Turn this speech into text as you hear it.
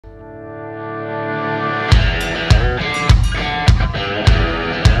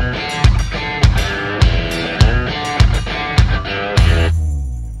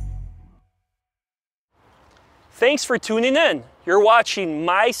Thanks for tuning in. You're watching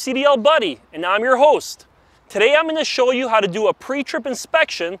Mycdlbuddy, and I'm your host. Today I'm going to show you how to do a pre-trip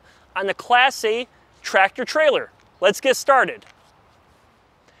inspection on the Class A tractor trailer. Let's get started.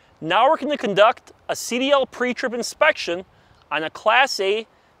 Now we're going to conduct a CDL pre-trip inspection on a Class A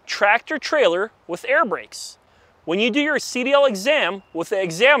tractor trailer with air brakes. When you do your CDL exam with the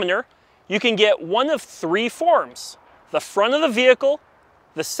examiner, you can get one of three forms: the front of the vehicle,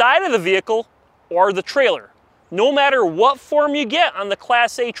 the side of the vehicle, or the trailer. No matter what form you get on the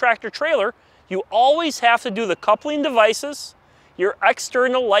Class A tractor trailer, you always have to do the coupling devices, your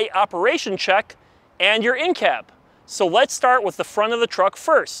external light operation check, and your in-cab. So let's start with the front of the truck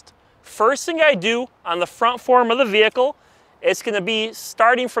first. First thing I do on the front form of the vehicle, it's going to be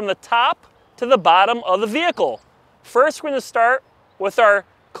starting from the top to the bottom of the vehicle. First, we're going to start with our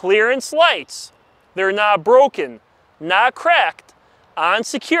clearance lights. They're not broken, not cracked, on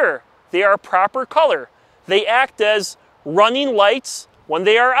secure. They are proper color. They act as running lights when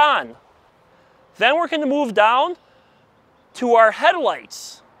they are on. Then we're going to move down to our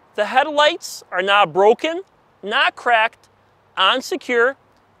headlights. The headlights are not broken, not cracked, on secure,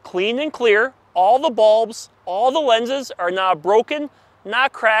 clean and clear. All the bulbs, all the lenses are not broken,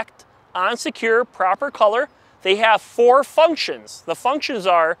 not cracked, on secure, proper color. They have four functions. The functions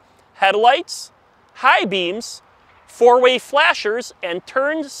are headlights, high beams, four-way flashers, and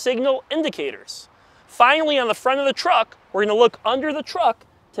turn signal indicators. Finally, on the front of the truck, we're going to look under the truck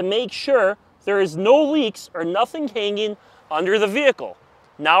to make sure there is no leaks or nothing hanging under the vehicle.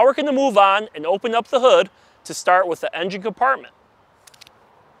 Now we're going to move on and open up the hood to start with the engine compartment.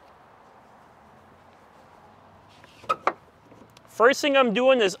 First thing I'm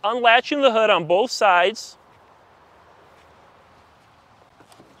doing is unlatching the hood on both sides.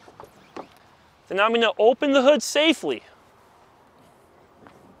 Then I'm going to open the hood safely.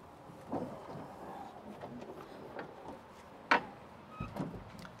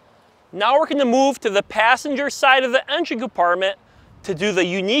 Now we're going to move to the passenger side of the engine compartment to do the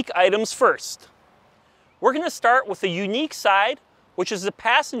unique items first. We're going to start with the unique side, which is the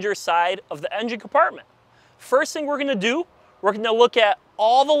passenger side of the engine compartment. First thing we're going to do, we're going to look at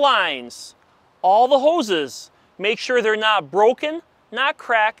all the lines, all the hoses, make sure they're not broken, not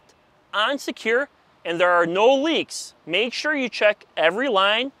cracked, on secure, and there are no leaks. Make sure you check every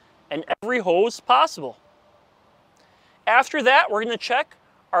line and every hose possible. After that, we're going to check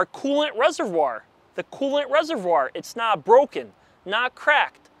our coolant reservoir. The coolant reservoir, it's not broken, not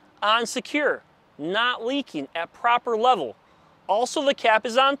cracked, on secure, not leaking at proper level. Also, the cap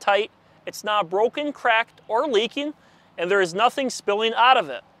is on tight. It's not broken, cracked, or leaking, and there is nothing spilling out of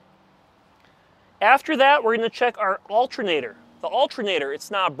it. After that, we're going to check our alternator. The alternator,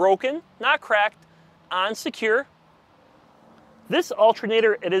 it's not broken, not cracked, on secure. This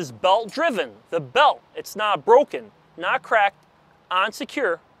alternator, it is belt driven. The belt, it's not broken, not cracked, on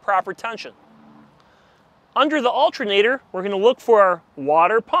secure, proper tension. Under the alternator, we're going to look for our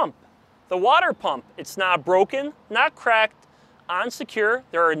water pump. The water pump, it's not broken, not cracked, on secure.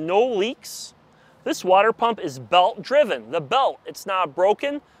 There are no leaks. This water pump is belt driven. The belt, it's not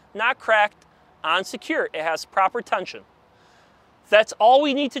broken, not cracked, on secure. It has proper tension. That's all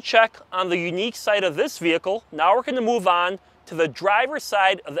we need to check on the unique side of this vehicle. Now we're going to move on to the driver's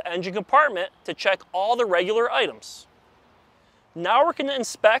side of the engine compartment to check all the regular items. Now we're going to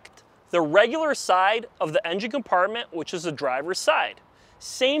inspect the regular side of the engine compartment, which is the driver's side.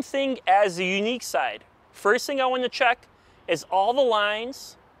 Same thing as the unique side. First thing I want to check is all the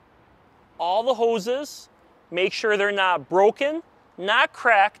lines, all the hoses. Make sure they're not broken, not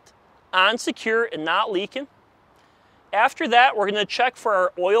cracked, on secure, and not leaking. After that, we're going to check for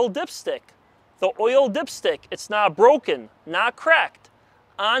our oil dipstick. The oil dipstick, it's not broken, not cracked,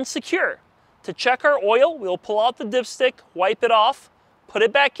 on secure. To check our oil, we'll pull out the dipstick, wipe it off, put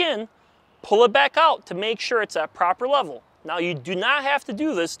it back in, pull it back out to make sure it's at proper level. Now, you do not have to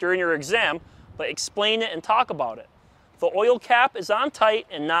do this during your exam, but explain it and talk about it. The oil cap is on tight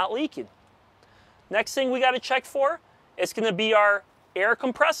and not leaking. Next thing we got to check for is going to be our air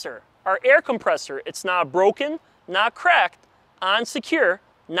compressor. Our air compressor, it's not broken, not cracked, on secure,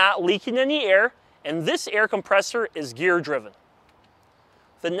 not leaking any air, and this air compressor is gear driven.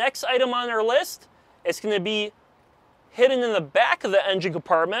 The next item on our list is going to be hidden in the back of the engine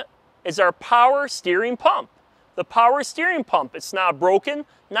compartment is our power steering pump. The power steering pump, it's not broken,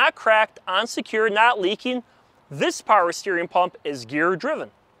 not cracked, on secure, not leaking. This power steering pump is gear driven.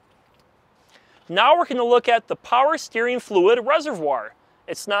 Now we're going to look at the power steering fluid reservoir.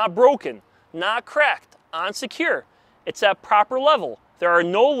 It's not broken, not cracked, on secure. It's at proper level. There are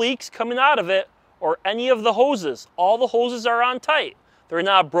no leaks coming out of it or any of the hoses. All the hoses are on tight. They're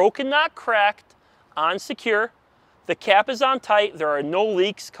not broken, not cracked, on secure. The cap is on tight. There are no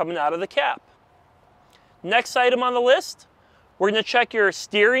leaks coming out of the cap. Next item on the list, we're going to check your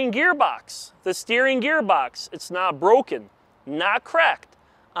steering gearbox. The steering gearbox, it's not broken, not cracked,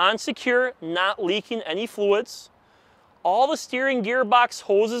 on secure, not leaking any fluids. All the steering gearbox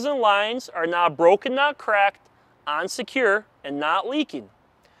hoses and lines are not broken, not cracked, on secure, and not leaking.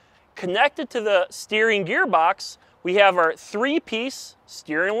 Connected to the steering gearbox, we have our 3-piece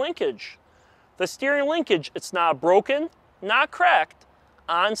steering linkage. The steering linkage, it's not broken, not cracked,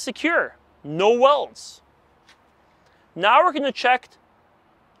 on secure, no welds. Now we're going to check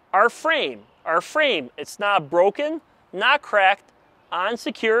our frame. Our frame, it's not broken, not cracked, on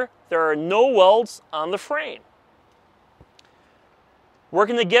secure, there are no welds on the frame. We're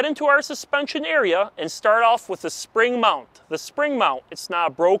going to get into our suspension area and start off with the spring mount. The spring mount, it's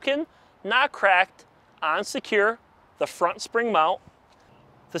not broken, not cracked, on secure, the front spring mount.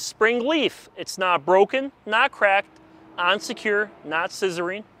 The spring leaf, it's not broken, not cracked, on secure, not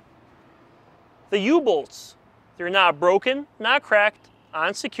scissoring. The U-bolts, they're not broken, not cracked,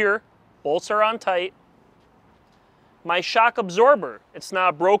 on secure, bolts are on tight. My shock absorber, it's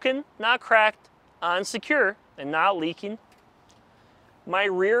not broken, not cracked, on secure, and not leaking. My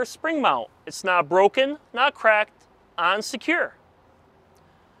rear spring mount, it's not broken, not cracked, on secure.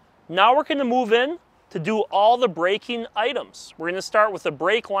 Now we're going to move in to do all the braking items. We're going to start with the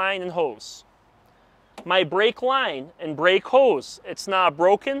brake line and hose. My brake line and brake hose, it's not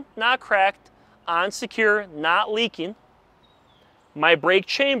broken, not cracked, on secure, not leaking. My brake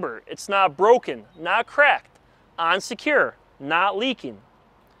chamber, it's not broken, not cracked, on secure, not leaking.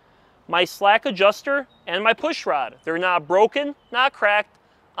 My slack adjuster and my push rod, they're not broken, not cracked,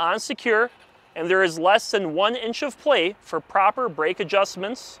 on secure, and there is less than 1 inch of play for proper brake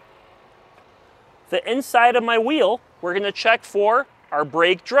adjustments. The inside of my wheel, we're going to check for our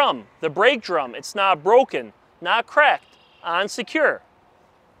brake drum. The brake drum, it's not broken, not cracked, on secure.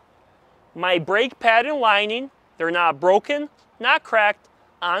 My brake pad and lining, they're not broken, not cracked,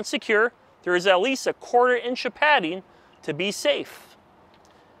 on secure. There is at least a 1/4 inch of padding to be safe.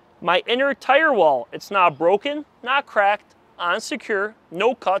 My inner tire wall, it's not broken, not cracked, on secure,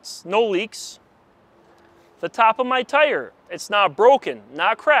 no cuts, no leaks. The top of my tire, it's not broken,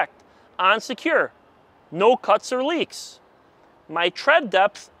 not cracked, on secure, no cuts or leaks. My tread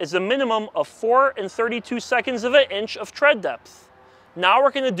depth is a minimum of 4 32 of an inch of tread depth. Now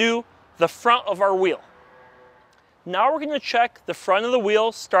we're going to do the front of our wheel. Now we're going to check the front of the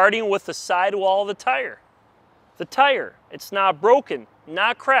wheel starting with the side wall of the tire. The tire, it's not broken,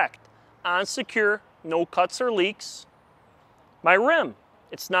 not cracked, on secure, no cuts or leaks. My rim,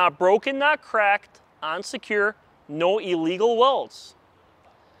 it's not broken, not cracked, on secure, no illegal welds.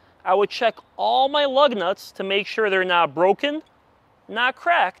 I would check all my lug nuts to make sure they're not broken, not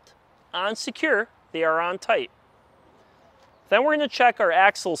cracked, on secure, they are on tight. Then we're going to check our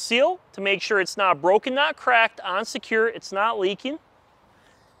axle seal to make sure it's not broken, not cracked, on secure, it's not leaking.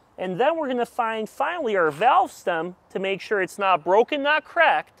 And then we're going to find finally our valve stem to make sure it's not broken, not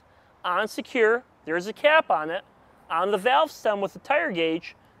cracked, on secure, there's a cap on it. On the valve stem with the tire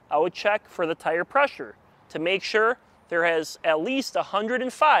gauge, I would check for the tire pressure to make sure there has at least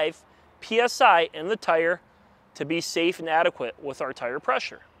 105 psi in the tire to be safe and adequate with our tire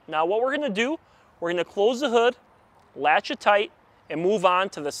pressure. Now what we're going to do, we're going to close the hood, latch it tight, and move on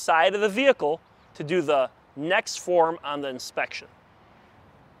to the side of the vehicle to do the next form on the inspection.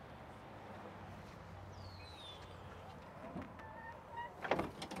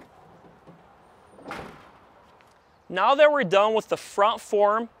 Now that we're done with the front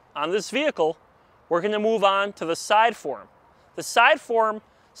form on this vehicle, we're going to move on to the side form. The side form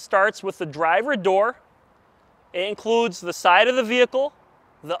starts with the driver door. It includes the side of the vehicle,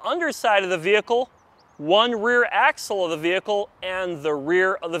 the underside of the vehicle, one rear axle of the vehicle, and the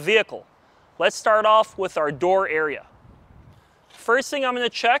rear of the vehicle. Let's start off with our door area. First thing I'm going to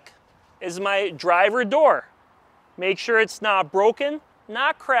check is my driver door. Make sure it's not broken,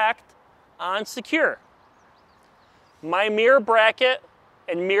 not cracked, on secure. My mirror bracket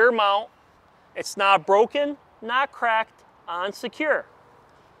and mirror mount, it's not broken, not cracked, on secure.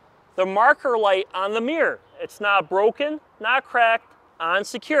 The marker light on the mirror, it's not broken, not cracked, on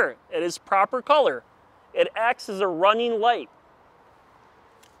secure. It is proper color. It acts as a running light.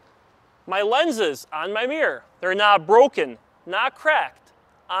 My lenses on my mirror, they're not broken, not cracked,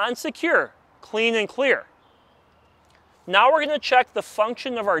 on secure, clean and clear. Now we're going to check the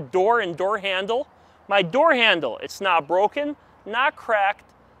function of our door and door handle. My door handle, it's not broken, not cracked,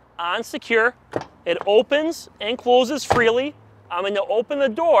 on secure. It opens and closes freely. I'm going to open the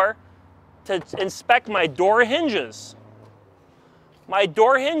door to inspect my door hinges. My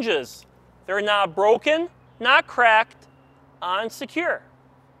door hinges, they're not broken, not cracked, on secure.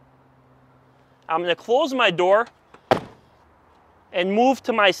 I'm going to close my door and move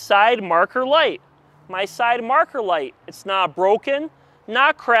to my side marker light. My side marker light, it's not broken,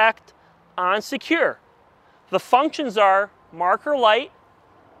 not cracked, on secure. The functions are marker light,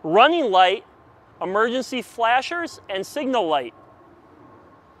 running light, emergency flashers, and signal light.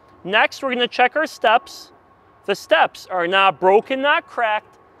 Next, we're going to check our steps. The steps are not broken, not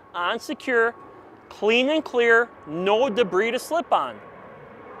cracked, on secure, clean and clear, no debris to slip on.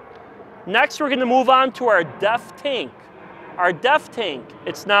 Next, we're going to move on to our def tank. Our def tank,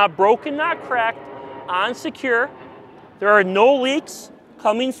 it's not broken, not cracked, on secure. There are no leaks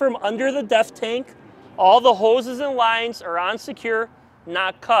coming from under the def tank. All the hoses and lines are on secure,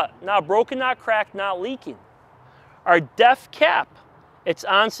 not cut, not broken, not cracked, not leaking. Our def cap, it's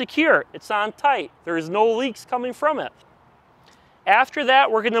on secure, it's on tight. There is no leaks coming from it. After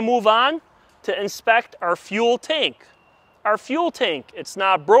that, we're going to move on to inspect our fuel tank. Our fuel tank, it's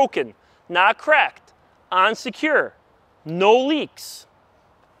not broken, not cracked, on secure, no leaks.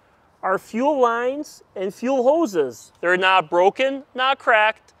 Our fuel lines and fuel hoses, they're not broken, not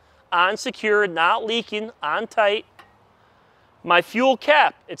cracked, on secure, not leaking, on tight. My fuel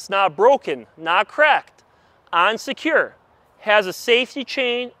cap, it's not broken, not cracked, on secure, has a safety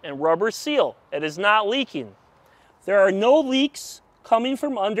chain and rubber seal. It is not leaking. There are no leaks coming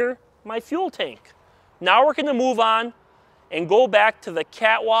from under my fuel tank. Now we're going to move on and go back to the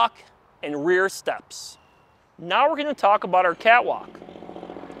catwalk and rear steps. Now we're going to talk about our catwalk.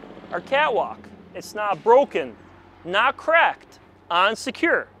 Our catwalk, it's not broken, not cracked, on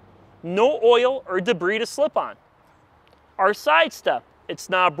secure. No oil or debris to slip on. Our side step, it's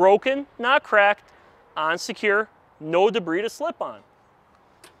not broken, not cracked, on secure, no debris to slip on.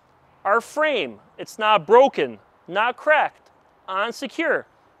 Our frame, it's not broken, not cracked, on secure.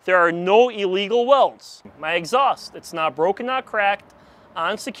 There are no illegal welds. My exhaust, it's not broken, not cracked,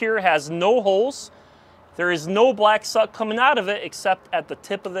 on secure, has no holes. There is no black soot coming out of it except at the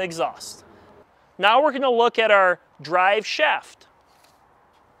tip of the exhaust. Now we're going to look at our drive shaft.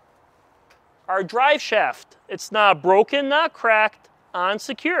 Our drive shaft, it's not broken, not cracked, on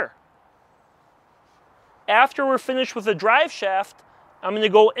secure. After we're finished with the drive shaft, I'm going to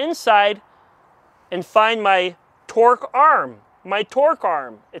go inside and find my torque arm. My torque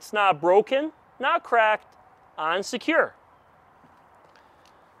arm, it's not broken, not cracked, on secure.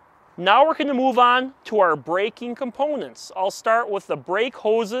 Now we're going to move on to our braking components. I'll start with the brake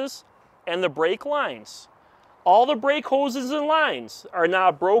hoses and the brake lines. All the brake hoses and lines are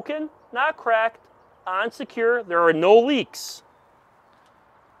not broken, not cracked, on secure. There are no leaks.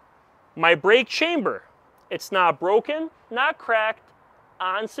 My brake chamber, it's not broken, not cracked,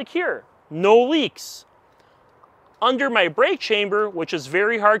 on secure. No leaks. Under my brake chamber, which is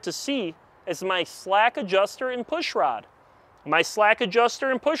very hard to see, is my slack adjuster and push rod. My slack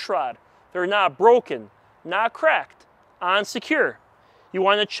adjuster and push rod, they're not broken, not cracked, on secure. You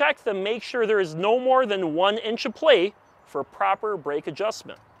want to check them, make sure there is no more than 1 inch of play for proper brake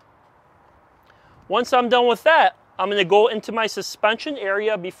adjustment. Once I'm done with that, I'm going to go into my suspension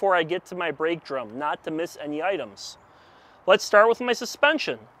area before I get to my brake drum, not to miss any items. Let's start with my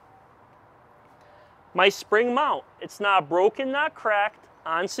suspension. My spring mount, it's not broken, not cracked,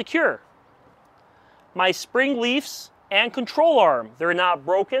 on secure. My spring leafs and control arm, they're not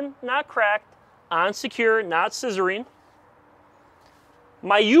broken, not cracked, on secure, not scissoring.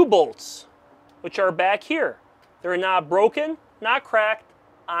 My U-bolts, which are back here, they're not broken, not cracked,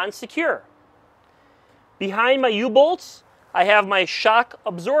 on secure. Behind my U-bolts, I have my shock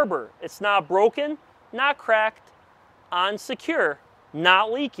absorber. It's not broken, not cracked, on secure,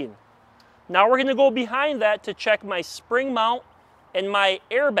 not leaking. Now we're going to go behind that to check my spring mount and my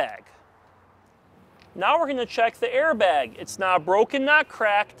airbag. Now we're going to check the airbag. It's not broken, not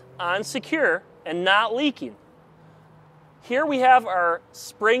cracked, on secure, and not leaking. Here we have our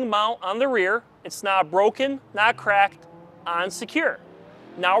spring mount on the rear. It's not broken, not cracked, on secure.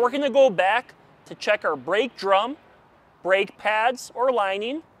 Now we're going to go back to check our brake drum, brake pads or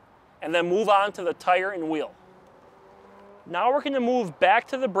lining, and then move on to the tire and wheel. Now we're going to move back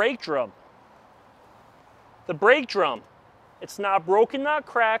to the brake drum. The brake drum, it's not broken, not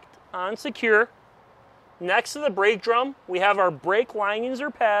cracked, on secure. Next to the brake drum, we have our brake linings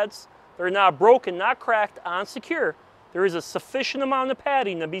or pads. They're not broken, not cracked, on secure. There is a sufficient amount of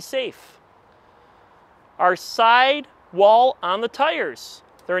padding to be safe. Our side wall on the tires,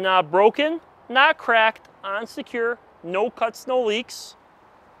 they're not broken, not cracked, on secure, no cuts, no leaks.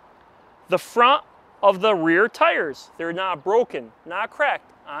 The front of the rear tires, they're not broken, not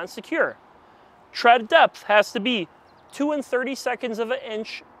cracked, on secure. Tread depth has to be 2 3/32 of an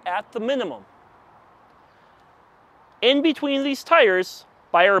inch at the minimum. In between these tires,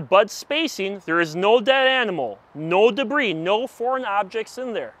 by our bud spacing, there is no dead animal, no debris, no foreign objects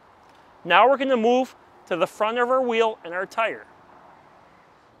in there. Now we're going to move to the front of our wheel and our tire.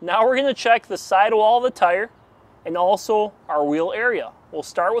 Now we're going to check the sidewall of the tire and also our wheel area. We'll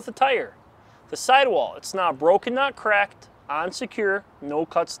start with the tire. The sidewall, it's not broken, not cracked, on secure, no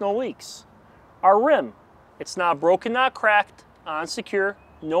cuts, no leaks. Our rim, it's not broken, not cracked, on secure,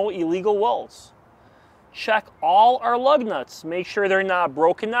 no illegal welds. Check all our lug nuts. Make sure they're not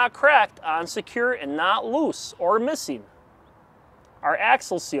broken, not cracked, on secure, and not loose or missing. Our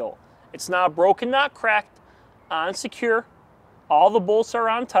axle seal, it's not broken, not cracked, on secure. All the bolts are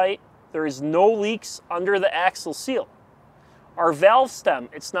on tight. There is no leaks under the axle seal. Our valve stem,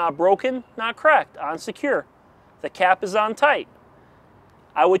 it's not broken, not cracked, on secure. The cap is on tight.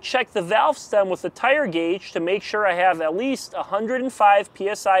 I would check the valve stem with the tire gauge to make sure I have at least 105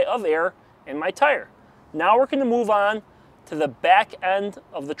 psi of air in my tire. Now we're going to move on to the back end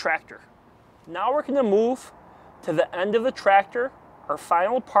of the tractor. Now we're going to move to the end of the tractor, our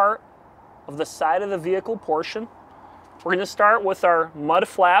final part of the side of the vehicle portion. We're going to start with our mud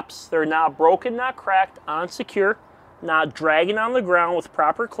flaps. They're not broken, not cracked, on secure, not dragging on the ground with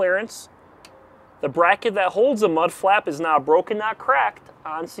proper clearance. The bracket that holds the mud flap is not broken, not cracked,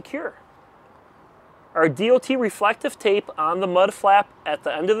 on secure. Our DOT reflective tape on the mud flap at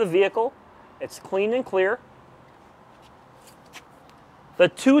the end of the vehicle, it's clean and clear. The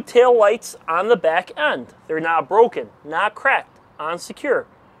two tail lights on the back end, they're not broken, not cracked, on secure,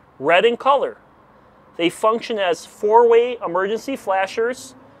 red in color. They function as four-way emergency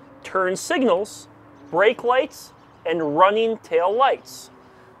flashers, turn signals, brake lights, and running tail lights.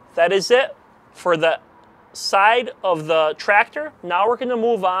 That is it for the side of the tractor. Now we're going to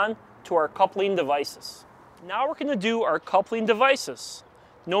move on to our coupling devices. Now we're going to do our coupling devices.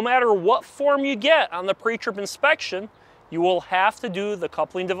 No matter what form you get on the pre-trip inspection, you will have to do the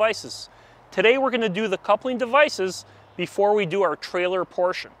coupling devices. Today we're going to do the coupling devices before we do our trailer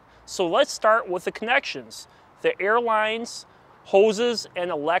portion. So let's start with the connections, the air lines, hoses, and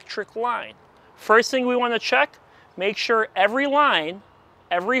electric line. First thing we want to check, make sure every line,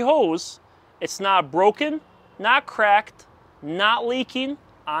 every hose, it's not broken, not cracked, not leaking,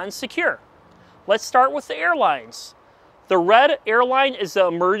 on secure. Let's start with the air lines. The red air line is the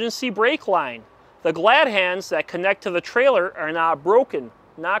emergency brake line. The glad hands that connect to the trailer are not broken,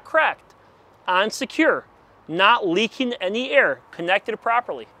 not cracked, on secure, not leaking any air, connected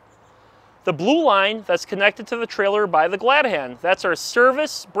properly. The blue line that's connected to the trailer by the glad hand, that's our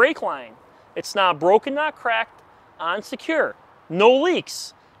service brake line. It's not broken, not cracked, on secure, no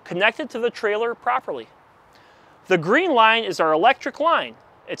leaks, connected to the trailer properly. The green line is our electric line.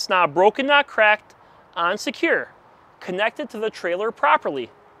 It's not broken, not cracked, on secure, connected to the trailer properly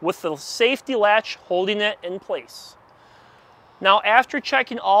with the safety latch holding it in place. Now after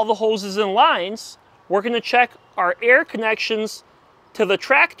checking all the hoses and lines, we're going to check our air connections to the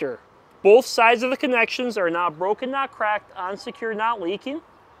tractor. Both sides of the connections are not broken, not cracked, on secure, not leaking.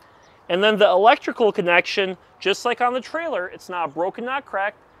 And then the electrical connection, just like on the trailer, it's not broken, not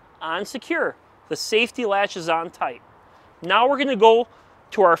cracked, on secure. The safety latch is on tight. Now we're going to go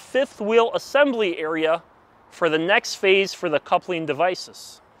to our fifth wheel assembly area for the next phase for the coupling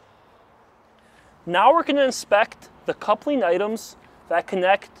devices. Now we're going to inspect the coupling items that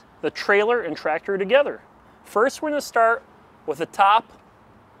connect the trailer and tractor together. First, we're going to start with the top,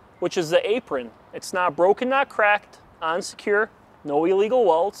 which is the apron. It's not broken, not cracked, on secure, no illegal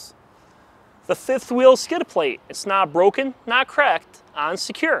welds. The fifth wheel skid plate, it's not broken, not cracked, on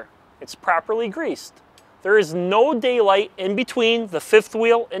secure. It's properly greased. There is no daylight in between the fifth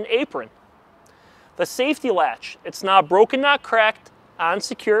wheel and apron. The safety latch, it's not broken, not cracked, on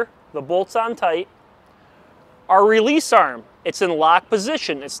secure, the bolt's on tight. Our release arm, it's in lock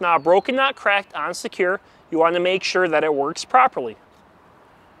position. It's not broken, not cracked, on secure. You want to make sure that it works properly.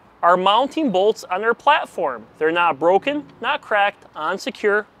 Our mounting bolts on our platform, they're not broken, not cracked, on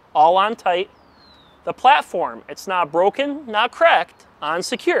secure, all on tight. The platform, it's not broken, not cracked, on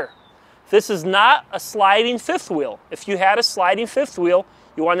secure. This is not a sliding fifth wheel. If you had a sliding fifth wheel,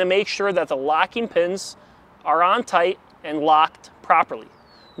 you want to make sure that the locking pins are on tight and locked properly.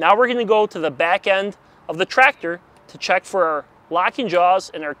 Now we're going to go to the back end of the tractor to check for our locking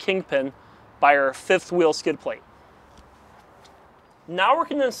jaws and our kingpin by our fifth wheel skid plate. Now we're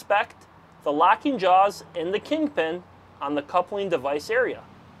going to inspect the locking jaws and the kingpin on the coupling device area.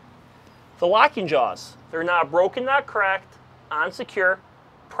 The locking jaws, they're not broken, not cracked, on secure,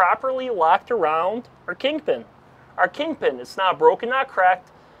 properly locked around our kingpin. Our kingpin, it's not broken, not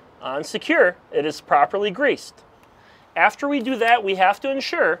cracked, on secure, it is properly greased. After we do that, we have to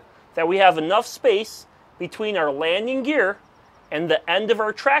ensure that we have enough space between our landing gear and the end of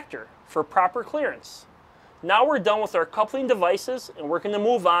our tractor for proper clearance. Now we're done with our coupling devices, and we're going to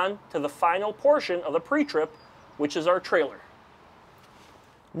move on to the final portion of the pre-trip, which is our trailer.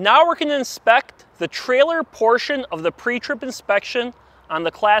 Now we're going to inspect the trailer portion of the pre-trip inspection on the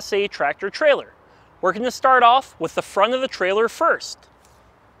Class A tractor trailer. We're going to start off with the front of the trailer first.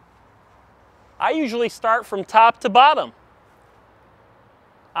 I usually start from top to bottom.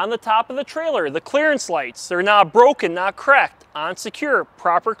 On the top of the trailer, the clearance lights, they're not broken, not cracked, on secure,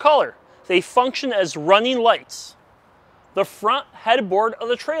 proper color. They function as running lights. The front headboard of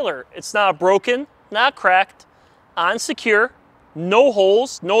the trailer, it's not broken, not cracked, on secure, no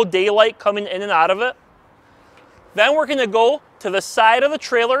holes, no daylight coming in and out of it. Then we're going to go to the side of the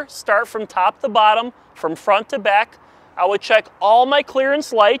trailer, start from top to bottom, from front to back. I would check all my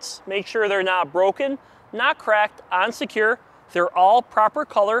clearance lights, make sure they're not broken, not cracked, on secure. They're all proper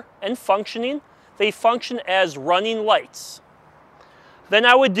color and functioning. They function as running lights. Then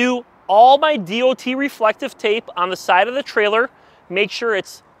I would do all my DOT reflective tape on the side of the trailer, make sure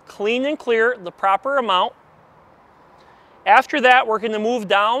it's clean and clear, the proper amount. After that, we're going to move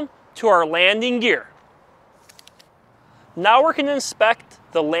down to our landing gear. Now we're going to inspect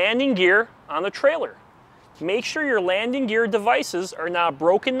the landing gear on the trailer. Make sure your landing gear devices are not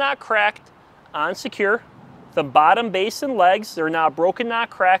broken, not cracked, on secure. The bottom base and legs, they're not broken, not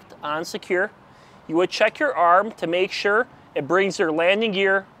cracked, on secure. You would check your arm to make sure it brings your landing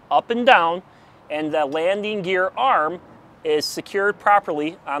gear up and down, and the landing gear arm is secured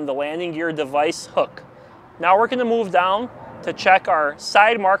properly on the landing gear device hook. Now we're going to move down to check our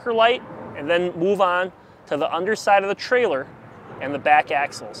side marker light, and then move on to the underside of the trailer and the back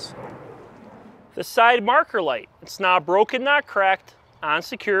axles. The side marker light, it's not broken, not cracked, on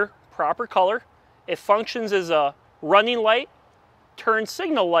secure, proper color. It functions as a running light, turn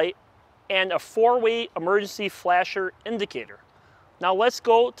signal light, and a 4-way emergency flasher indicator. Now let's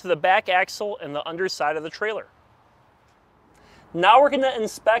go to the back axle and the underside of the trailer. Now we're going to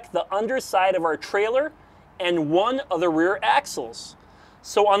inspect the underside of our trailer and one of the rear axles.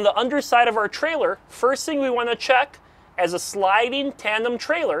 So on the underside of our trailer, first thing we want to check as a sliding tandem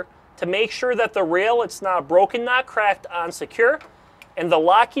trailer to make sure that the rail, it's not broken, not cracked, on secure, and the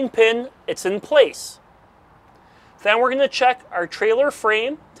locking pin, it's in place. Then we're going to check our trailer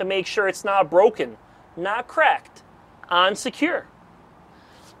frame to make sure it's not broken, not cracked, on secure.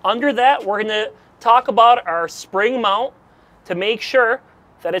 Under that, we're going to talk about our spring mount to make sure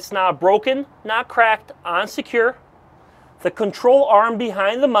that it's not broken, not cracked, on secure. The control arm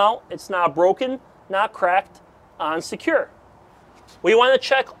behind the mount, it's not broken, not cracked, on secure. We want to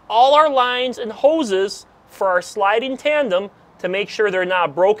check all our lines and hoses for our sliding tandem to make sure they're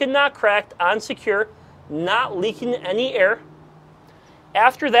not broken, not cracked, on secure, not leaking any air.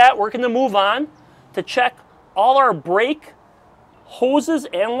 After that, we're going to move on to check all our brake hoses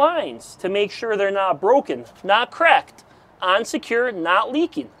and lines to make sure they're not broken, not cracked, on secure, not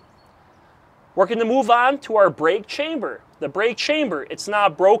leaking. We're going to move on to our brake chamber. The brake chamber, it's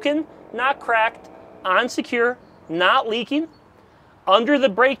not broken, not cracked, on secure, not leaking. Under the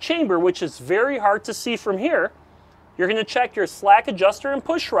brake chamber, which is very hard to see from here, you're going to check your slack adjuster and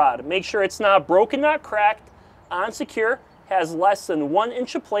push rod. Make sure it's not broken, not cracked, on secure, has less than 1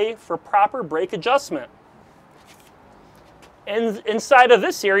 inch of play for proper brake adjustment. And inside of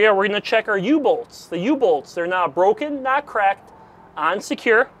this area, we're going to check our U-bolts. The U-bolts, they're not broken, not cracked, on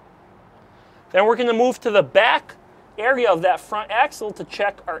secure. Then we're going to move to the back area of that front axle to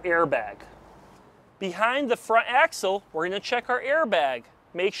check our airbag. Behind the front axle, we're going to check our airbag.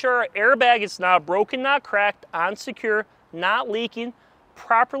 Make sure our airbag is not broken, not cracked, on secure, not leaking,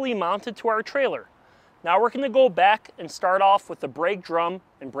 properly mounted to our trailer. Now we're going to go back and start off with the brake drum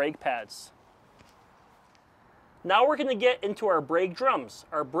and brake pads. Now we're going to get into our brake drums.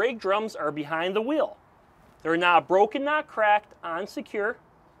 Our brake drums are behind the wheel. They're not broken, not cracked, on secure.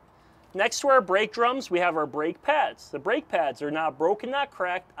 Next to our brake drums, we have our brake pads. The brake pads are not broken, not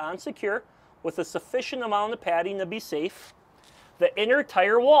cracked, on secure, with a sufficient amount of padding to be safe. The inner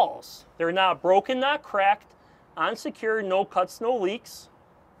tire walls, they're not broken, not cracked, on secure, no cuts, no leaks.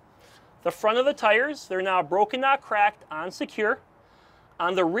 The front of the tires, they're not broken, not cracked, on secure.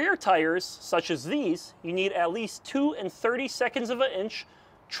 On the rear tires, such as these, you need at least 2 3/32 of an inch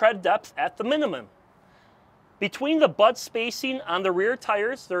tread depth at the minimum. Between the butt spacing on the rear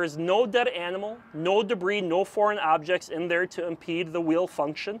tires, there is no dead animal, no debris, no foreign objects in there to impede the wheel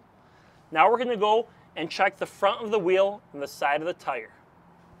function. Now we're going to go and check the front of the wheel and the side of the tire.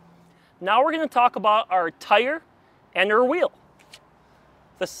 Now we're going to talk about our tire and our wheel.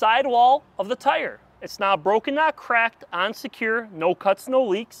 The sidewall of the tire, it's not broken, not cracked, on secure, no cuts, no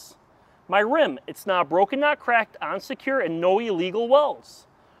leaks. My rim, it's not broken, not cracked, on secure, and no illegal welds.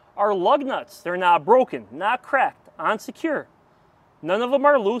 Our lug nuts, they're not broken, not cracked, on secure. None of them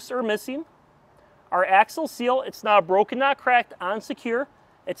are loose or missing. Our axle seal, it's not broken, not cracked, on secure.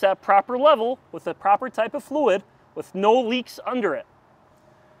 It's at proper level with the proper type of fluid with no leaks under it.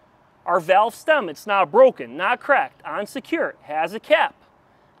 Our valve stem, it's not broken, not cracked, on secure, has a cap.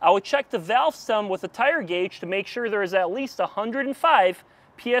 I would check the valve stem with a tire gauge to make sure there is at least 105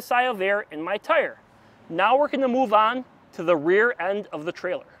 psi of air in my tire. Now we're going to move on to the rear end of the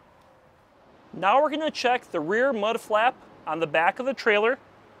trailer. Now we're going to check the rear mud flap on the back of the trailer.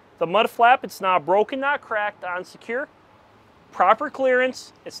 The mud flap, it's not broken, not cracked, on secure. Proper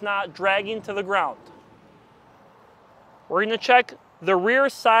clearance, it's not dragging to the ground. We're going to check the rear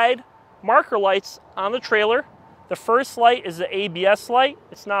side marker lights on the trailer. The first light is the ABS light.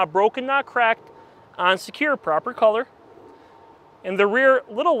 It's not broken, not cracked, on secure, proper color. And the rear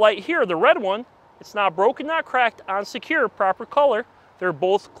little light here, the red one, it's not broken, not cracked, on secure, proper color. They're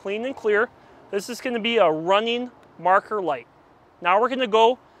both clean and clear. This is going to be a running marker light. Now we're going to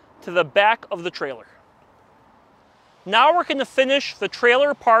go to the back of the trailer. Now we're going to finish the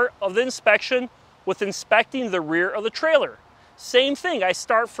trailer part of the inspection with inspecting the rear of the trailer. Same thing, I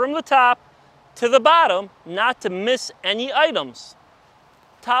start from the top to the bottom, not to miss any items.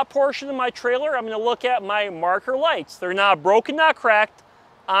 Top portion of my trailer, I'm going to look at my marker lights. They're not broken, not cracked,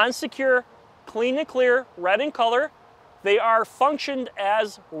 on secure, clean and clear, red in color. They are functioned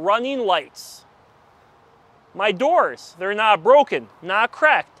as running lights. My doors, they're not broken, not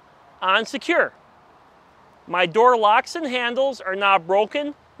cracked, on secure. My door locks and handles are not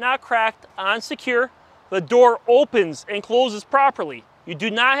broken, not cracked, on secure. The door opens and closes properly. You do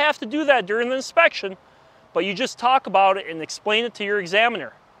not have to do that during the inspection, but you just talk about it and explain it to your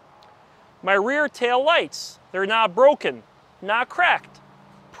examiner. My rear tail lights, they're not broken, not cracked,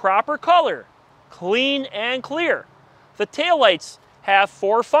 proper color, clean and clear. The tail lights have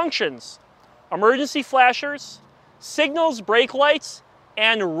 4 functions: emergency flashers, signals, brake lights,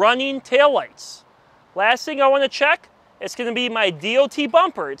 and running tail lights. Last thing I want to check, it's going to be my DOT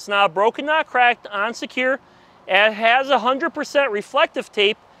bumper. It's not broken, not cracked, on secure, and it has 100% reflective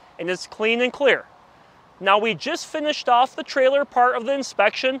tape, and it's clean and clear. Now we just finished off the trailer part of the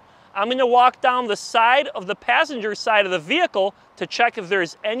inspection. I'm going to walk down the side of the passenger side of the vehicle to check if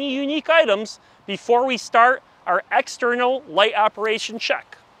there's any unique items before we start our external light operation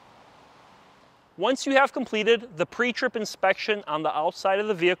check. Once you have completed the pre-trip inspection on the outside of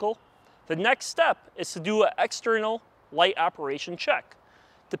the vehicle, the next step is to do an external light operation check.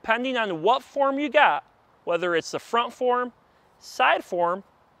 Depending on what form you got, whether it's the front form, side form,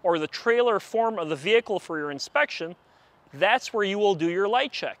 or the trailer form of the vehicle for your inspection, that's where you will do your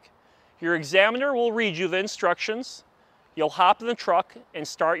light check. Your examiner will read you the instructions. You'll hop in the truck and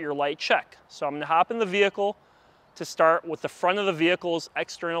start your light check. So I'm going to hop in the vehicle to start with the front of the vehicle's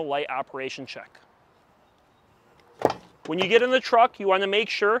external light operation check. When you get in the truck, you want to make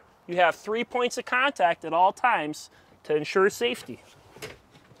sure you have 3 points of contact at all times to ensure safety.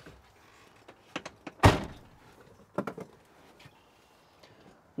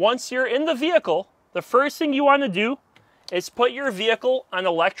 Once you're in the vehicle, the first thing you want to do is put your vehicle on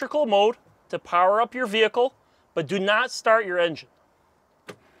electrical mode to power up your vehicle, but do not start your engine.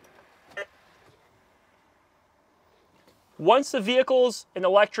 Once the vehicle is in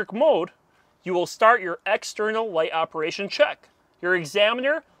electric mode, you will start your external light operation check. Your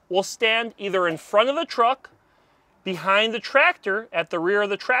examiner will stand either in front of the truck, behind the tractor, at the rear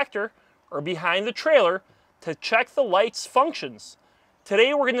of the tractor, or behind the trailer to check the light's functions.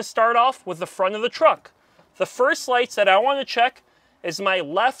 Today we're going to start off with the front of the truck. The first lights that I want to check is my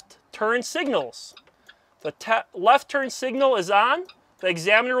left turn signals. The left turn signal is on. The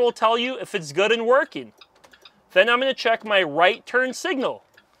examiner will tell you if it's good and working. Then I'm going to check my right turn signal.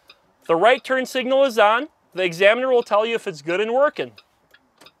 The right turn signal is on. The examiner will tell you if it's good and working.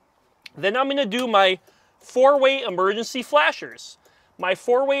 Then I'm going to do my 4-way emergency flashers. My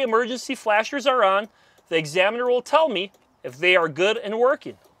 4-way emergency flashers are on. The examiner will tell me if they are good and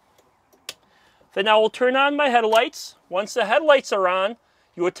working. Then I will turn on my headlights. Once the headlights are on,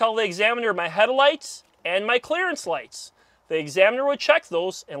 you would tell the examiner my headlights and my clearance lights. The examiner would check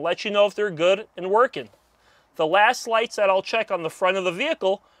those and let you know if they're good and working. The last lights that I'll check on the front of the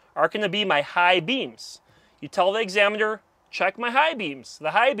vehicle are going to be my high beams. You tell the examiner, check my high beams.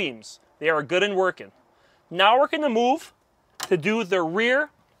 The high beams, they are good and working. Now we're going to move to do the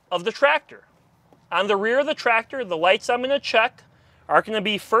rear of the tractor. On the rear of the tractor, the lights I'm going to check are going to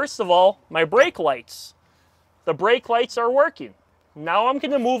be, first of all, my brake lights. The brake lights are working. Now I'm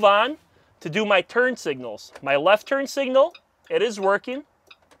going to move on to do my turn signals. My left turn signal, it is working.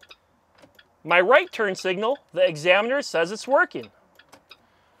 My right turn signal, the examiner says it's working.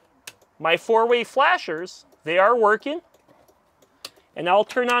 My four-way flashers, they are working. And I'll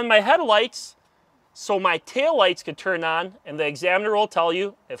turn on my headlights so my tail lights can turn on and the examiner will tell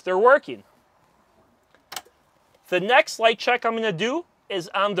you if they're working. The next light check I'm going to do is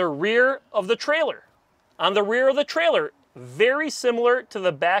on the rear of the trailer. On the rear of the trailer, very similar to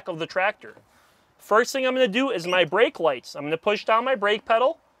the back of the tractor. First thing I'm going to do is my brake lights. I'm going to push down my brake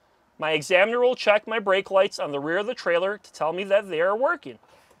pedal. My examiner will check my brake lights on the rear of the trailer to tell me that they are working.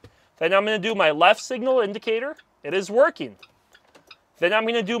 Then I'm going to do my left signal indicator. It is working. Then I'm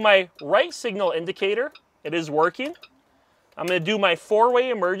going to do my right signal indicator. It is working. I'm going to do my four-way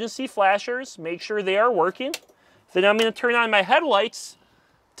emergency flashers, make sure they are working. Then I'm going to turn on my headlights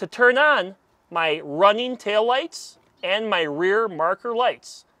to turn on my running tail lights and my rear marker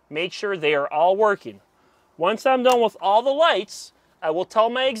lights. Make sure they are all working. Once I'm done with all the lights, I will tell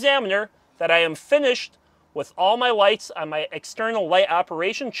my examiner that I am finished with all my lights on my external light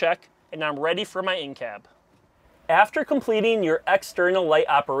operation check and I'm ready for my in-cab. After completing your external light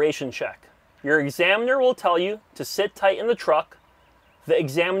operation check, your examiner will tell you to sit tight in the truck. The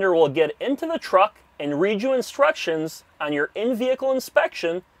examiner will get into the truck and read you instructions on your in-vehicle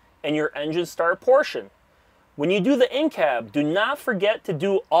inspection and your engine start portion. When you do the in-cab, do not forget to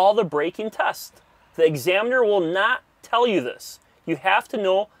do all the braking tests. The examiner will not tell you this. You have to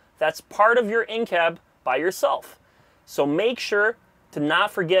know that's part of your in-cab by yourself. So make sure to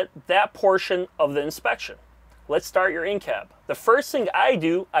not forget that portion of the inspection. Let's start your in-cab. The first thing I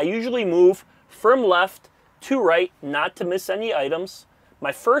do, I usually move from left to right, not to miss any items.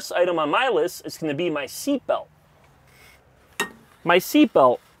 My first item on my list is going to be my seat belt. My seat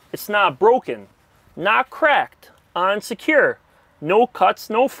belt, it's not broken, not cracked, on secure, no cuts,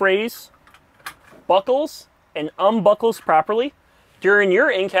 no frays, buckles and unbuckles properly. During your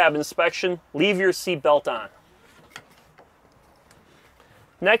in-cab inspection, leave your seat belt on.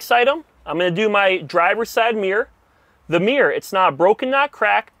 Next item, I'm going to do my driver's side mirror. The mirror, it's not broken, not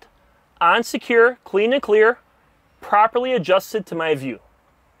cracked, on secure, clean and clear, properly adjusted to my view.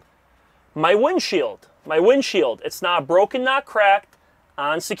 My windshield, it's not broken, not cracked,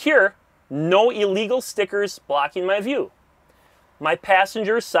 on secure, no illegal stickers blocking my view. My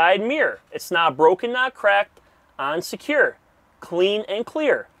passenger side mirror, it's not broken, not cracked, on secure, clean and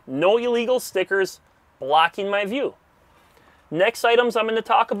clear, no illegal stickers blocking my view. Next items I'm going to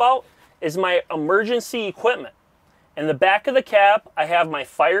talk about is my emergency equipment. In the back of the cab, I have my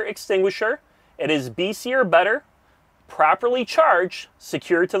fire extinguisher. It is BC or better, properly charged,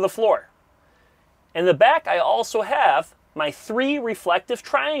 secured to the floor. In the back, I also have my 3 reflective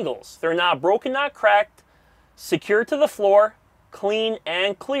triangles. They're not broken, not cracked, secured to the floor, clean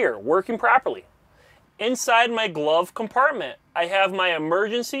and clear, working properly. Inside my glove compartment, I have my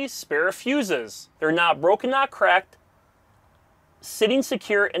emergency spare fuses. They're not broken, not cracked, sitting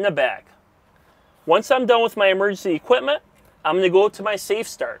secure in the bag. Once I'm done with my emergency equipment, I'm going to go to my safe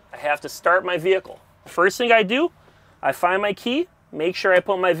start. I have to start my vehicle. First thing I do, I find my key, make sure I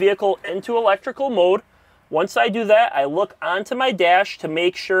put my vehicle into electrical mode. Once I do that, I look onto my dash to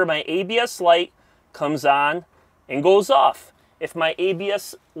make sure my ABS light comes on and goes off. If my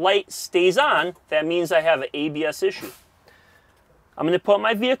ABS light stays on, that means I have an ABS issue. I'm going to put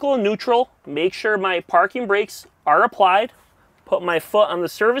my vehicle in neutral, make sure my parking brakes are applied, put my foot on the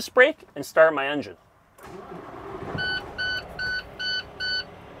service brake, and start my engine.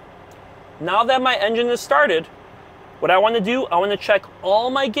 Now that my engine is started, what I want to do, I want to check all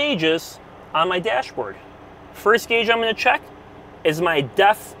my gauges on my dashboard. First gauge I'm going to check is my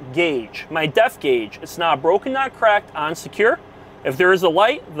def gauge. My def gauge, it's not broken, not cracked, on secure. If there is a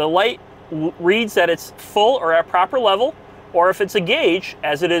light, the light reads that it's full or at proper level, or if it's a gauge,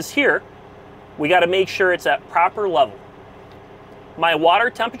 as it is here, we got to make sure it's at proper level. My water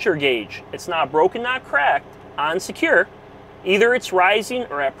temperature gauge, it's not broken, not cracked, on secure. Either it's rising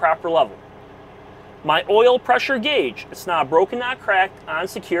or at proper level. My oil pressure gauge, it's not broken, not cracked, on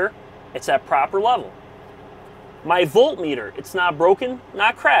secure. It's at proper level. My voltmeter, it's not broken,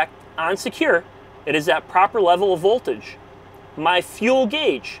 not cracked, on secure. It is at proper level of voltage. My fuel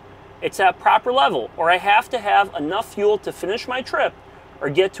gauge, it's at proper level, or I have to have enough fuel to finish my trip or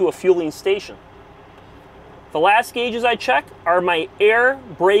get to a fueling station. The last gauges I check are my air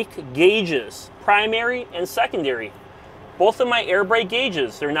brake gauges, primary and secondary. Both of my air brake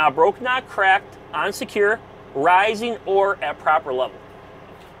gauges, they're not broken, not cracked, on secure, rising, or at proper level.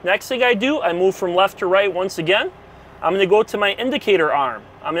 Next thing I do, I move from left to right once again. I'm going to go to my indicator arm.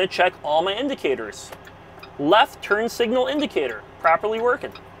 I'm going to check all my indicators. Left turn signal indicator, properly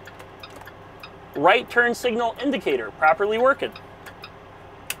working. Right turn signal indicator, properly working.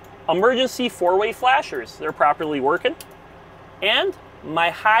 emergency four-way flashers, they're properly working, and my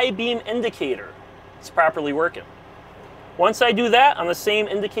high beam indicator is properly working. Once I do that on the same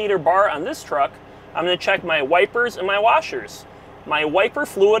indicator bar on this truck, I'm going to check my wipers and my washers. My wiper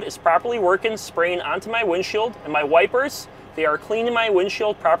fluid is properly working, spraying onto my windshield, and my wipers, they are cleaning my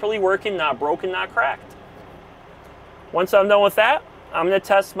windshield, properly working, not broken, not cracked. Once I'm done with that, I'm going to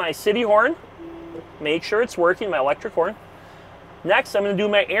test my city horn, make sure it's working, my electric horn. Next, I'm going to do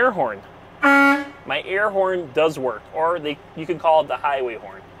my air horn. My air horn does work, or you can call it the highway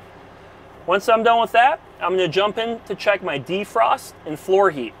horn. Once I'm done with that, I'm going to jump in to check my defrost and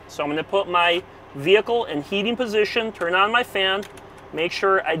floor heat. So I'm going to put my vehicle in heating position, turn on my fan, make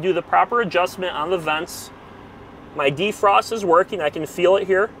sure I do the proper adjustment on the vents. My defrost is working, I can feel it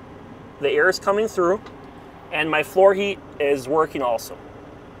here. The air is coming through, and my floor heat is working also.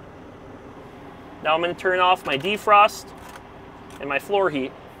 Now I'm going to turn off my defrost and my floor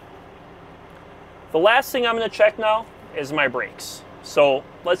heat. The last thing I'm going to check now is my brakes. So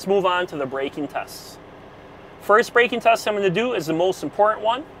let's move on to the braking tests. First braking test I'm going to do is the most important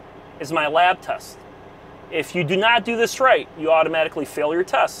one, is my lab test. If you do not do this right, you automatically fail your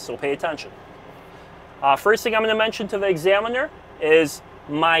test, so pay attention. First thing I'm going to mention to the examiner is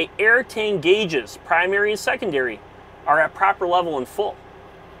my air tank gauges, primary and secondary, are at proper level and full.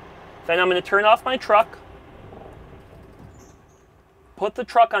 Then I'm going to turn off my truck, put the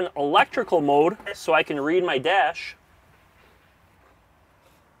truck on electrical mode so I can read my dash,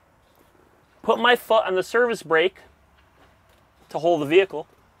 put my foot on the service brake to hold the vehicle,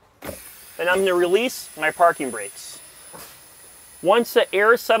 then I'm going to release my parking brakes. Once the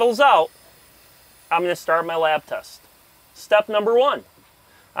air settles out, I'm going to start my lab test. Step number 1,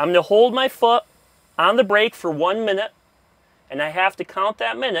 I'm going to hold my foot on the brake for 1 minute, and I have to count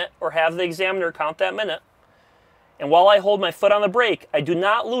that minute, or have the examiner count that minute. And while I hold my foot on the brake, I do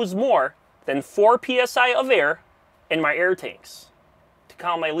not lose more than 4 psi of air in my air tanks to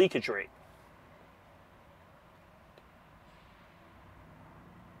count my leakage rate.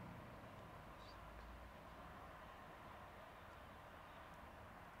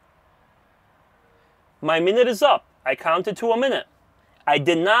 My minute is up. I counted to a minute. I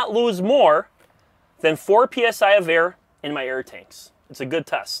did not lose more than 4 psi of air in my air tanks. It's a good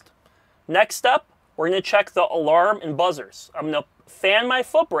test. Next step, we're going to check the alarm and buzzers. I'm going to fan my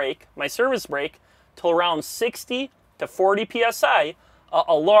foot brake, my service brake, till around 60 to 40 psi.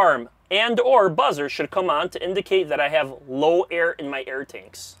 Alarm and or buzzer should come on to indicate that I have low air in my air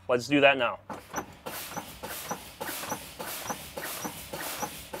tanks. Let's do that now.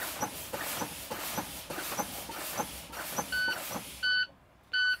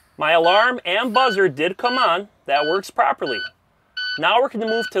 My alarm and buzzer did come on. That works properly. Now we're going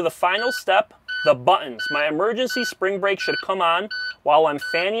to move to the final step, the buttons. My emergency spring brake should come on while I'm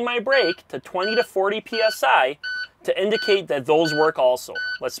fanning my brake to 20 to 40 psi to indicate that those work also.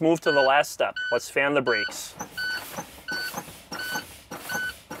 Let's move to the last step. Let's fan the brakes.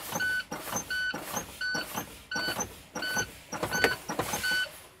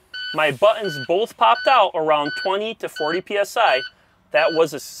 My buttons both popped out around 20 to 40 psi. That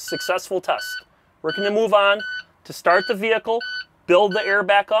was a successful test. We're going to move on to start the vehicle, build the air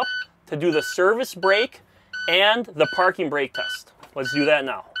back up, to do the service brake and the parking brake test. Let's do that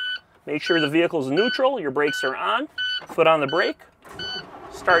now. Make sure the vehicle is neutral, your brakes are on, foot on the brake,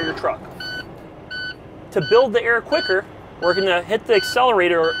 start your truck. To build the air quicker, we're going to hit the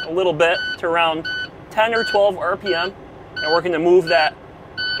accelerator a little bit to around 10 or 12 RPM, and we're going to move that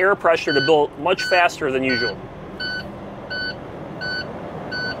air pressure to build much faster than usual.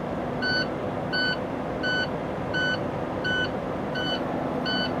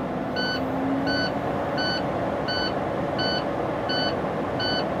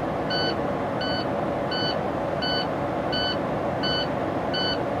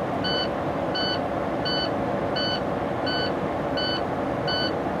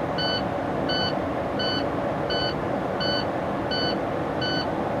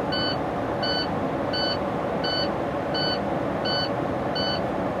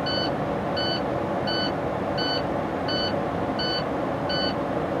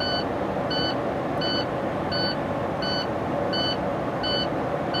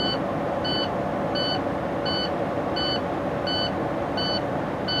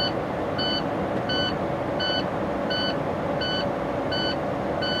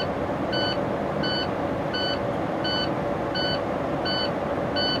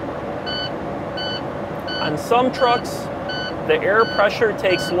 On some trucks, the air pressure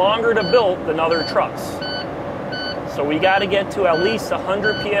takes longer to build than other trucks. So we got to get to at least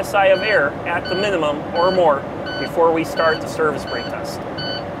 100 psi of air at the minimum or more before we start the service brake test.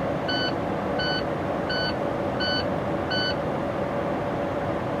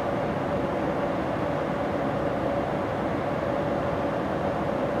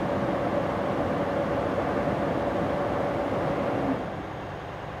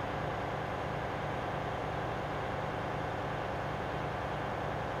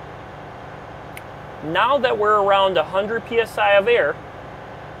 Now that we're around 100 psi of air,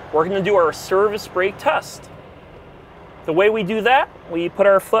 we're going to do our service brake test. The way we do that, we put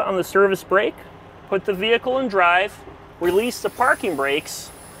our foot on the service brake, put the vehicle in drive, release the parking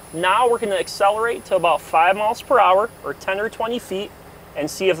brakes. Now we're going to accelerate to about 5 miles per hour or 10 or 20 feet and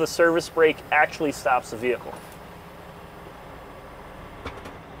see if the service brake actually stops the vehicle.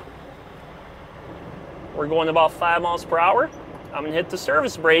 We're going about 5 miles per hour. I'm going to hit the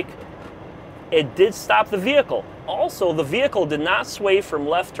service brake. It did stop the vehicle. Also, the vehicle did not sway from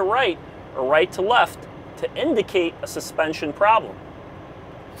left to right or right to left to indicate a suspension problem.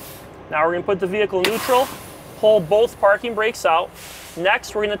 Now we're going to put the vehicle in neutral, pull both parking brakes out.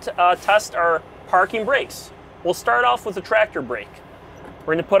 Next, we're going to test our parking brakes. We'll start off with the tractor brake.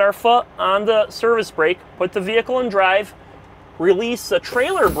 We're going to put our foot on the service brake, put the vehicle in drive, release the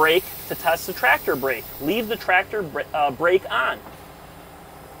trailer brake to test the tractor brake. Leave the tractor brake on.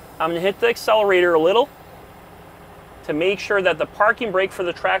 I'm going to hit the accelerator a little to make sure that the parking brake for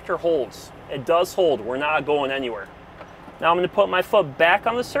the tractor holds. It does hold. We're not going anywhere. Now I'm going to put my foot back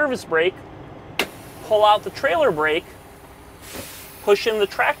on the service brake, pull out the trailer brake, push in the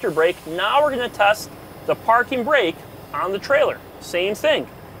tractor brake. Now we're going to test the parking brake on the trailer. Same thing.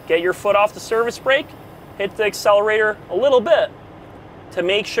 Get your foot off the service brake, hit the accelerator a little bit to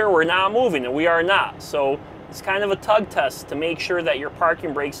make sure we're not moving, and we are not. So it's kind of a tug test to make sure that your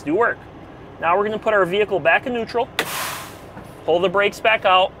parking brakes do work. Now we're going to put our vehicle back in neutral, pull the brakes back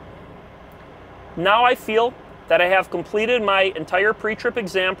out. Now I feel that I have completed my entire pre-trip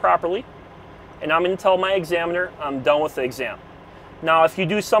exam properly, and I'm going to tell my examiner I'm done with the exam. Now if you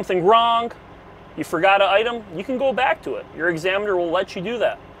do something wrong, you forgot an item, you can go back to it. Your examiner will let you do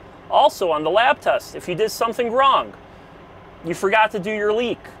that. Also on the lab test, if you did something wrong, you forgot to do your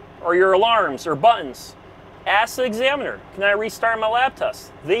leak or your alarms or buttons, ask the examiner, can I restart my lab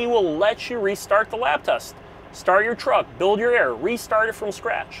test? They will let you restart the lab test. Start your truck, build your air, restart it from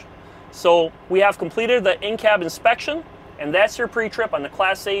scratch. So we have completed the in-cab inspection, and that's your pre-trip on the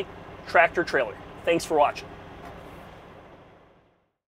Class A tractor trailer. Thanks for watching.